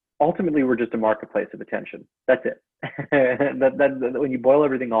 ultimately, we're just a marketplace of attention. That's it. that when you boil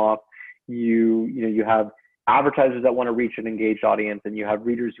everything off, you have advertisers that want to reach an engaged audience, and you have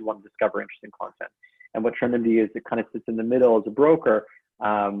readers who want to discover interesting content. And what TrendMD is, it kind of sits in the middle as a broker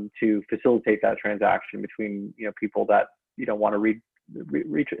to facilitate that transaction between people that want to read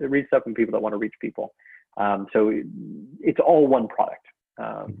stuff and people that want to reach people. So it's all one product.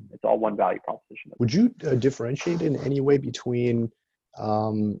 It's all one value proposition. Would you differentiate in any way between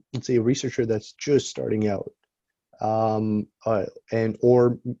let's say a researcher that's just starting out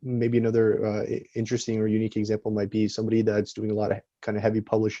or maybe another interesting or unique example might be somebody that's doing a lot of kind of heavy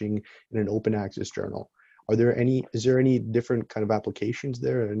publishing in an open access journal? Is there any different kind of applications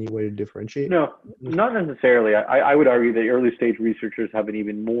there, any way to differentiate? No, not necessarily. I would argue that early stage researchers have an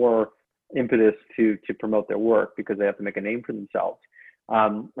even more impetus to promote their work because they have to make a name for themselves.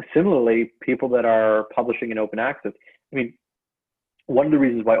 Similarly, people that are publishing in open access, one of the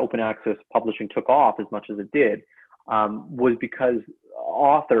reasons why open access publishing took off as much as it did was because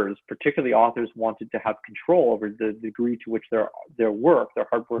authors, particularly authors, wanted to have control over the degree to which their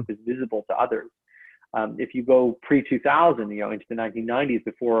hard work is visible to others. If you go pre-2000, into the 1990s,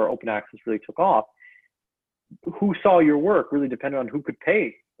 before open access really took off, who saw your work really depended on who could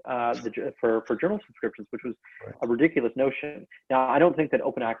pay for journal subscriptions, which was a ridiculous notion. Now, I don't think that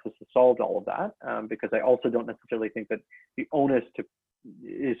open access has solved all of that, because I also don't necessarily think that the onus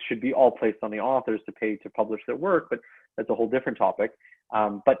should be all placed on the authors to pay to publish their work, but that's a whole different topic.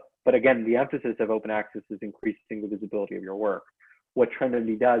 But again, the emphasis of open access is increasing the visibility of your work. What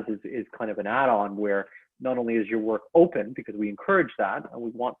TrendMD does is kind of an add-on where not only is your work open, because we encourage that and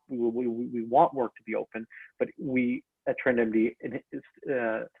we want work to be open, but we at TrendMD is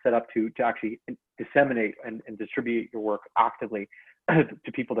set up to actually disseminate and distribute your work actively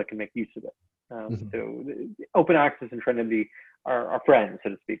to people that can make use of it. So open access and TrendMD are friends, so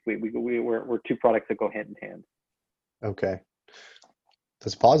to speak. We're two products that go hand in hand. Okay.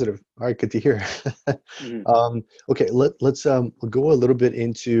 That's positive. All right, good to hear. Okay, let's we'll go a little bit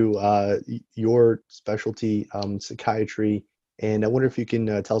into your specialty, psychiatry, and I wonder if you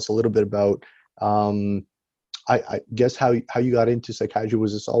can tell us a little bit about, I guess how you got into psychiatry.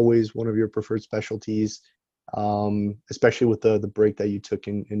 Was this always one of your preferred specialties, especially with the break that you took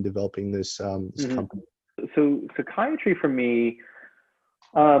in developing this company? So psychiatry for me,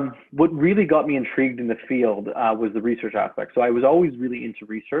 what really got me intrigued in the field was the research aspect. So I was always really into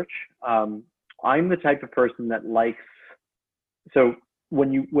research. I'm the type of person that likes, so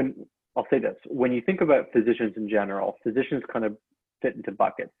I'll say this, when you think about physicians in general, physicians kind of fit into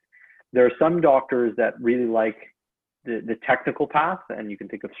buckets. There are some doctors that really like the technical path, and you can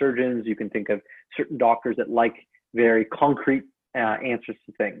think of surgeons, you can think of certain doctors that like very concrete answers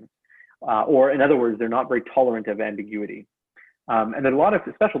to things. Or in other words, they're not very tolerant of ambiguity. And there's a lot of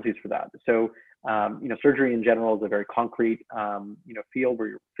specialties for that. So, surgery in general is a very concrete, field where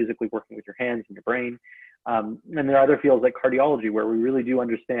you're physically working with your hands and your brain. And there are other fields like cardiology where we really do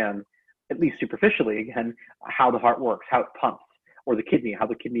understand, at least superficially, again, how the heart works, how it pumps, or the kidney, how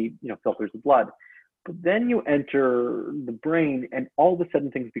the kidney, filters the blood. But then you enter the brain and all of a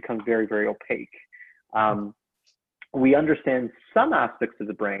sudden things become very, very opaque. We understand some aspects of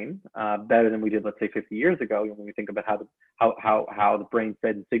the brain better than we did, let's say, 50 years ago, when we think about how the brain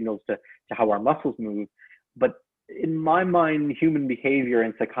sends signals to how our muscles move. But in my mind, human behavior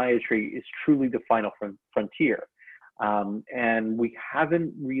and psychiatry is truly the final frontier. And we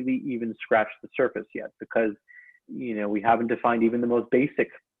haven't really even scratched the surface yet, because, we haven't defined even the most basic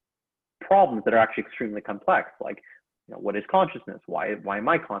problems that are actually extremely complex, like, what is consciousness? Why am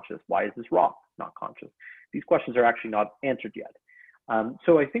I conscious? Why is this rock not conscious? These questions are actually not answered yet.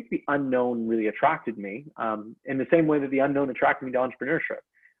 So I think the unknown really attracted me, in the same way that the unknown attracted me to entrepreneurship.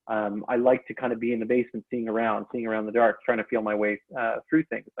 I like to kind of be in the basement, seeing around the dark, trying to feel my way through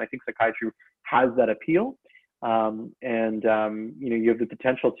things. I think psychiatry has that appeal, and you have the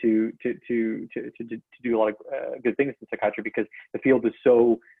potential to do a lot of good things in psychiatry, because the field is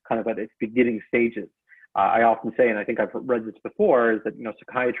so kind of at its beginning stages. I often say, and I think I've read this before, is that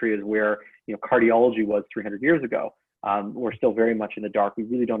psychiatry is where cardiology was 300 years ago. We're still very much in the dark. We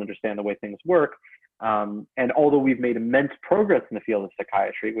really don't understand the way things work. And although we've made immense progress in the field of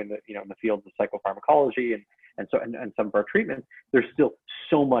psychiatry, in the field of psychopharmacology and some of our treatments, there's still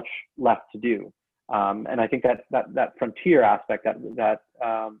so much left to do. And I think that frontier aspect, that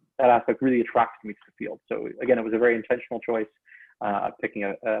aspect really attracted me to the field. So again, it was a very intentional choice, picking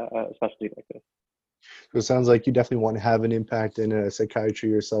a specialty like this. So it sounds like you definitely want to have an impact in psychiatry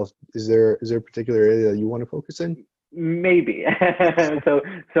yourself. Is there a particular area that you want to focus in? Maybe. so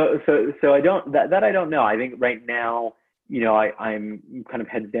I don't that I don't know. I think right now, I'm kind of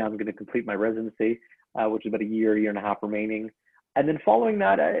heads down. I'm going to complete my residency, which is about a year and a half remaining, and then following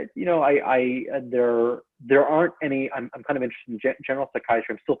that, there aren't any. I'm kind of interested in general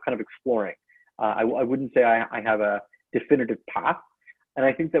psychiatry. I'm still kind of exploring. I wouldn't say I have a definitive path. And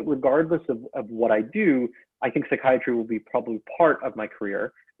I think that regardless of what I do, I think psychiatry will be probably part of my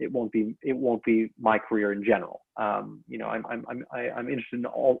career. It won't be my career in general. I'm interested in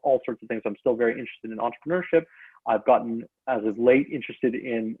all sorts of things. I'm still very interested in entrepreneurship. I've gotten, as of late, interested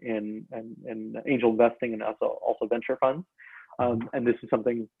in angel investing and also venture funds. And this is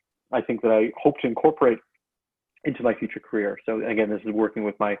something I think that I hope to incorporate into my future career. So again, this is working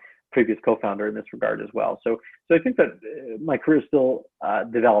with my previous co-founder in this regard as well. So I think that my career is still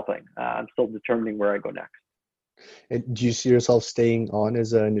developing. I'm still determining where I go next. And do you see yourself staying on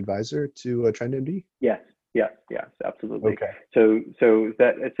as an advisor to TrendMD? Yes, absolutely. Okay.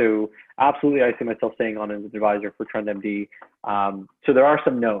 So absolutely, I see myself staying on as an advisor for TrendMD. So there are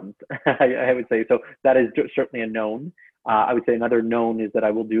some knowns, I would say. So that is certainly a known. I would say another known is that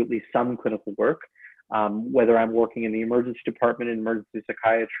I will do at least some clinical work. Whether I'm working in the emergency department in emergency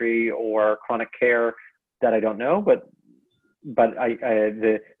psychiatry or chronic care, that I don't know. But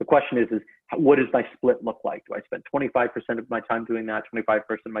the question is what does my split look like? Do I spend 25% of my time doing that, 25%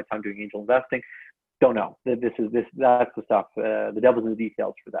 of my time doing angel investing? Don't know. That's the stuff. The devil's in the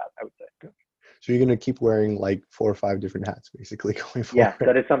details for that, I would say. So you're going to keep wearing like 4 or 5 different hats, basically, going forward. Yes,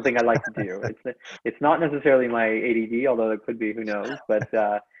 that is something I like to do. It's not necessarily my ADD, although it could be. Who knows? But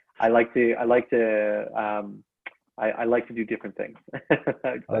I like to do different things.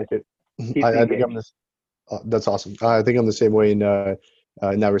 I like it. I think That's awesome. I think I'm the same way in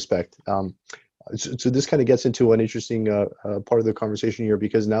that respect. So this kind of gets into an interesting part of the conversation here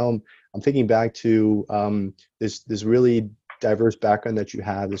because now I'm thinking back to this really diverse background that you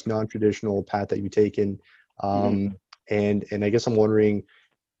have, this non-traditional path that you've taken, Hmm. um, and I guess I'm wondering,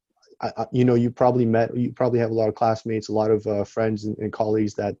 you probably have a lot of classmates, a lot of friends and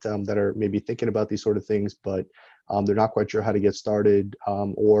colleagues that are maybe thinking about these sort of things, but they're not quite sure how to get started,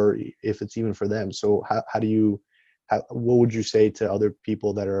 or if it's even for them. So how do you, what would you say to other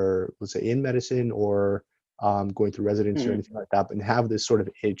people that are, let's say, in medicine or going through residency or Hmm. anything like that, and have this sort of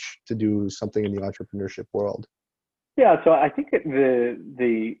itch to do something in the entrepreneurship world? Yeah, so I think that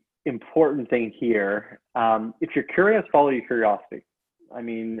the important thing here, if you're curious, follow your curiosity. I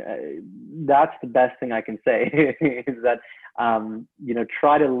mean, that's the best thing I can say is that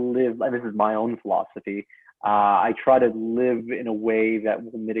try to live. And this is my own philosophy. I try to live in a way that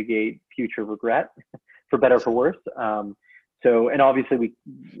will mitigate future regret, for better or for worse. And obviously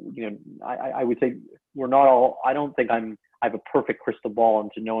I would say we're not all. I don't think I have a perfect crystal ball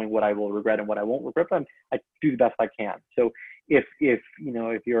into knowing what I will regret and what I won't regret, but I do the best I can. So if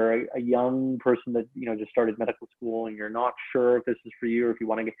you're a young person that just started medical school and you're not sure if this is for you or if you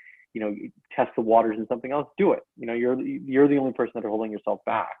want to get test the waters in something else, do it. You're the only person that are holding yourself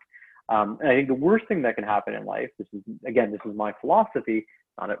back. And I think the worst thing that can happen in life, this is my philosophy,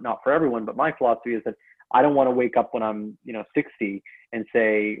 not for everyone, but my philosophy is that I don't want to wake up when I'm 60 and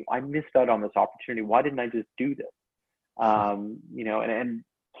say I missed out on this opportunity. Why didn't I just do this? And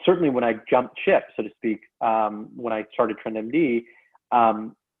certainly when I jumped ship, so to speak, when I started TrendMD,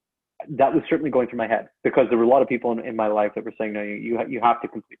 um, that was certainly going through my head because there were a lot of people in my life that were saying, no, you have to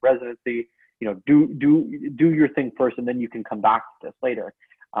complete residency, do your thing first, and then you can come back to this later.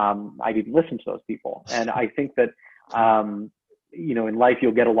 I didn't listen to those people, and I think that in life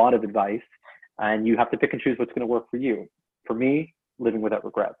you'll get a lot of advice, and you have to pick and choose what's going to work for you. For me, living without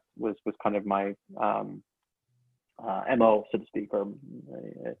regrets was kind of my MO, so to speak, or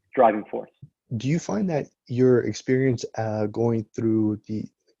driving force. Do you find that your experience going through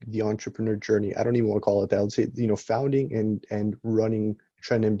the entrepreneur journey, I don't even want to call it that, I would say, founding and running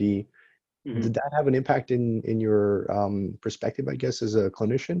TrendMD, Mm-hmm. did that have an impact in your perspective, I guess, as a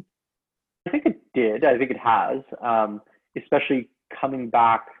clinician? I think it did. I think it has, especially coming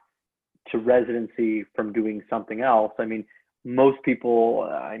back to residency from doing something else. I mean, most people,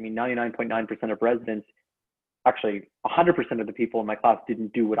 99.9% of residents, actually 100% of the people in my class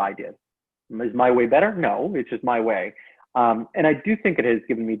didn't do what I did. Is my way better? No, it's just my way. And I do think it has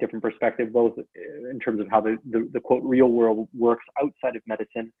given me a different perspective, both in terms of how the quote real world works outside of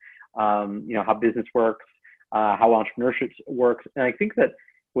medicine, how business works, how entrepreneurship works. And I think that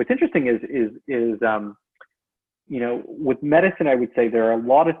what's interesting with medicine, I would say there are a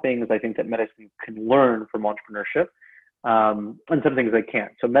lot of things I think that medicine can learn from entrepreneurship, and some things they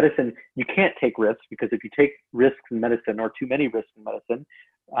can't. So medicine, you can't take risks because if you take risks in medicine or too many risks in medicine,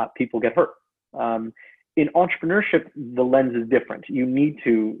 people get hurt. In entrepreneurship, the lens is different. You need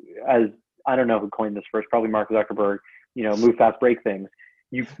to, as I don't know who coined this first, probably Mark Zuckerberg, move fast, break things.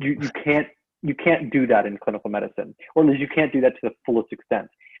 You can't do that in clinical medicine, or at least you can't do that to the fullest extent.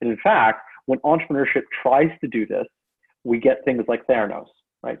 And in fact, when entrepreneurship tries to do this, we get things like Theranos,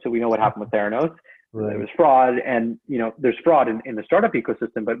 right? So we know what happened with Theranos. There Right. was fraud, and there's fraud in the startup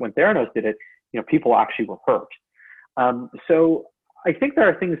ecosystem. But when Theranos did it, people actually were hurt. So I think there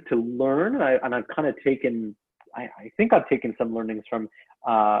are things to learn, and I've kind of taken. I think I've taken some learnings from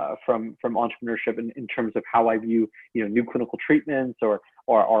entrepreneurship in terms of how I view new clinical treatments or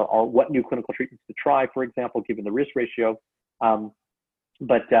what new clinical treatments to try, for example, given the risk ratio. Um,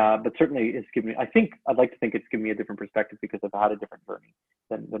 but certainly it's given me. I'd like to think it's given me a different perspective because I've had a different journey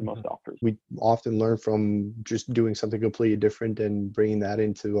than most Mhm. doctors. We often learn from just doing something completely different and bringing that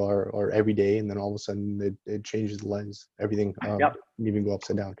into our everyday, and then all of a sudden it changes the lens. Everything Yep, can even go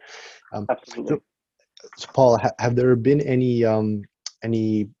upside down. Um, so, absolutely. so Paul, have there been any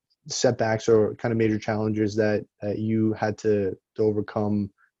setbacks or kind of major challenges that you had to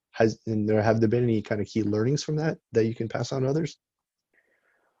overcome? Have there been any kind of key learnings from that you can pass on to others?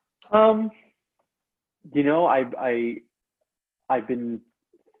 Um, I've been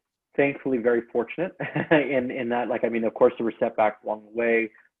thankfully very fortunate in that. Like, I mean, of course, there were setbacks along the way.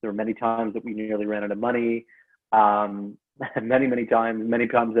 There were many times that we nearly ran out of money. Um, many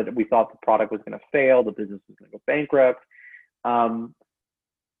times that we thought the product was going to fail, the business was going to go bankrupt. Um,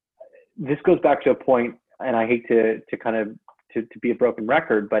 this goes back to a point, and I hate to kind of to be a broken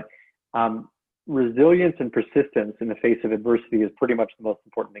record, but um, resilience and persistence in the face of adversity is pretty much the most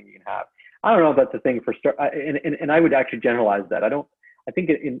important thing you can have. I don't know if that's a thing for start, and I would actually generalize that. I don't. I think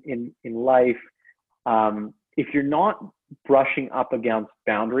in life, If you're not brushing up against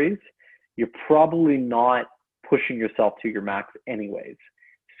boundaries, you're probably not pushing yourself to your max anyways.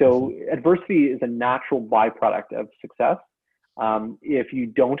 So adversity is a natural byproduct of success. If you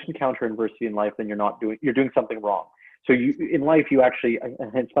don't encounter adversity in life, then you're doing something wrong. So in life, you actually,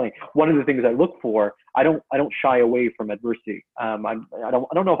 and it's funny. One of the things I look for, I don't shy away from adversity. I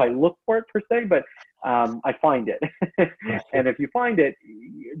don't know if I look for it per se, but I find it. And if you find it,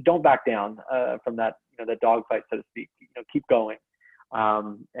 don't back down from that, that dog fight, so to speak. Keep going.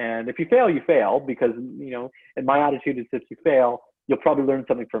 And if you fail, you fail, because and my attitude is, if you fail, you'll probably learn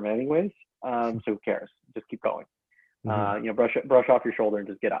something from it anyways. So who cares? Just keep going. Brush off your shoulder and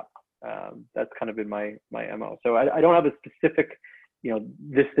just get up. That's kind of been my MO. So I don't have a specific,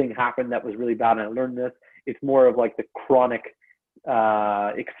 this thing happened that was really bad and I learned this. It's more of like the chronic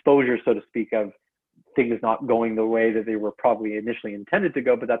exposure, so to speak, of things not going the way that they were probably initially intended to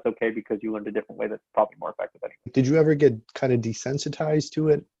go, but that's okay, because you learned a different way that's probably more effective anyway. Did you ever get kind of desensitized to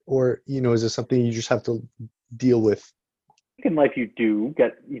it, or is it something you just have to deal with? In life, you do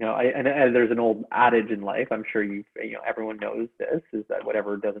get, and there's an old adage in life, I'm sure everyone knows this, is that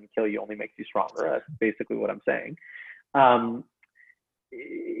whatever doesn't kill you only makes you stronger. That's basically what I'm saying.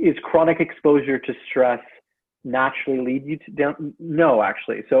 Is chronic exposure to stress naturally lead you to down? No,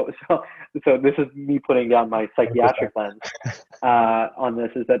 actually. So this is me putting down my psychiatric lens on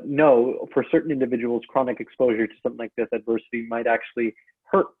this, is that no, for certain individuals, chronic exposure to something like this, adversity, might actually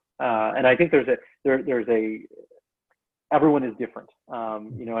hurt. And I think there's a everyone is different,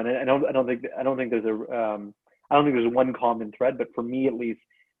 and I don't think there's one common thread, but for me at least,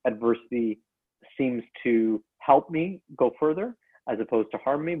 adversity seems to help me go further as opposed to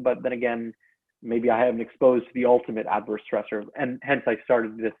harm me. But then again, maybe I haven't exposed to the ultimate adverse stressor, and hence I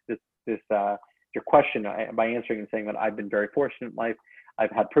started this your question by answering and saying that I've been very fortunate in life.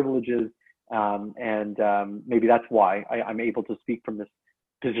 I've had privileges, and maybe that's why I'm able to speak from this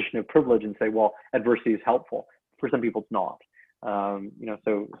position of privilege and say, well, adversity is helpful. For some people, it's not.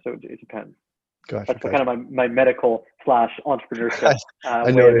 So it depends. Gotcha. That's kind of my medical / entrepreneurship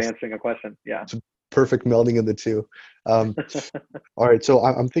way of answering a question. Yeah. It's a perfect melding of the two. All right. So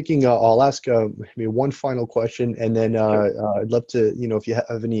I'm thinking I'll ask maybe one final question, and then Sure. I'd love to, if you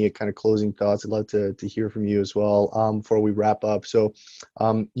have any kind of closing thoughts, I'd love to hear from you as well before we wrap up. So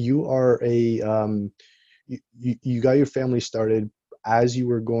you are you got your family started as you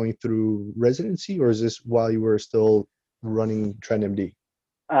were going through residency, or is this while you were still running TrendMD?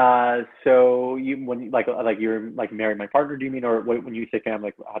 So when you're married my partner, do you mean, or when you say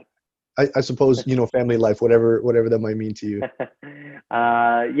family, I suppose, family life, whatever that might mean to you.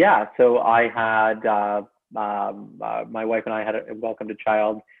 Yeah. So I had my wife and I had welcomed a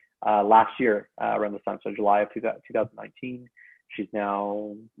child last year around this time, so July of 2019. She's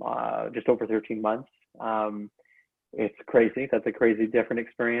now just over 13 months. It's crazy. That's a crazy different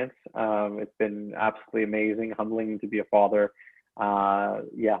experience. It's been absolutely amazing, humbling to be a father.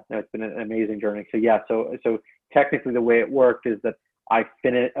 It's been an amazing journey. So technically the way it worked is that I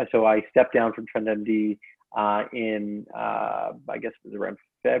stepped down from TrendMD in I guess it was around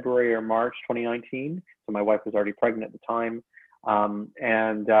February or March 2019. So my wife was already pregnant at the time.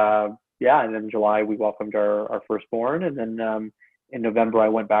 And then in July we welcomed our firstborn, and then in November I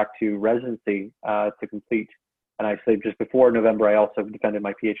went back to residency to complete. And I say just before November, I also defended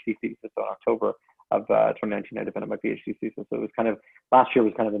my PhD thesis. So in October of 2019, I defended my PhD thesis. So it was last year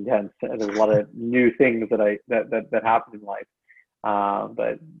was kind of intense. There was a lot of new things that happened in life.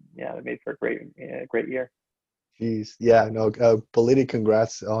 But yeah, it made for a great year. Jeez. Yeah, no, belated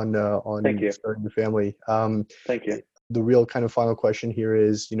congrats on Thank you. starting your family. Thank you. The real kind of final question here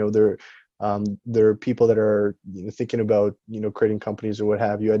is, there are people that are thinking about creating companies or what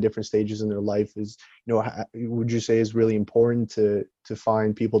have you at different stages in their life. Is would you say is really important to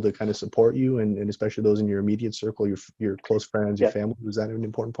find people to kind of support you, and especially those in your immediate circle, your close friends, your family? Was that an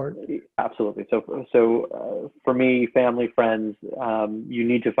important part? Absolutely. So for me, family, friends, you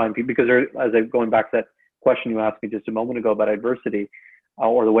need to find people, because as I'm going back to that question you asked me just a moment ago about adversity,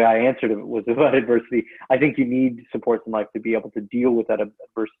 or the way I answered it was about adversity. I think you need supports in life to be able to deal with that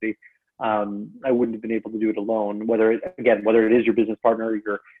adversity. I wouldn't have been able to do it alone. Whether it is your business partner,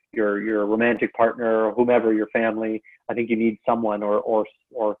 your romantic partner, or whomever, your family, I think you need someone or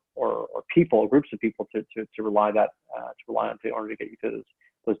people, groups of people to rely on in order to get you to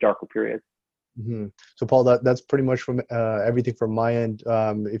those darker periods. Mm-hmm. So Paul, that's pretty much from everything from my end.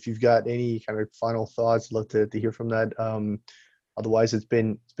 If you've got any kind of final thoughts, I'd love to hear from that. Otherwise, it's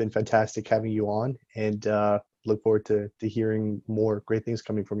been fantastic having you on, and look forward to hearing more great things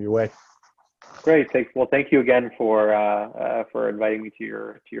coming from your way. Great. Thanks. Well, thank you again for inviting me to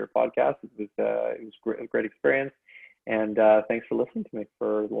your podcast. It was a great experience, and thanks for listening to me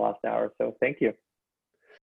for the last hour. So thank you.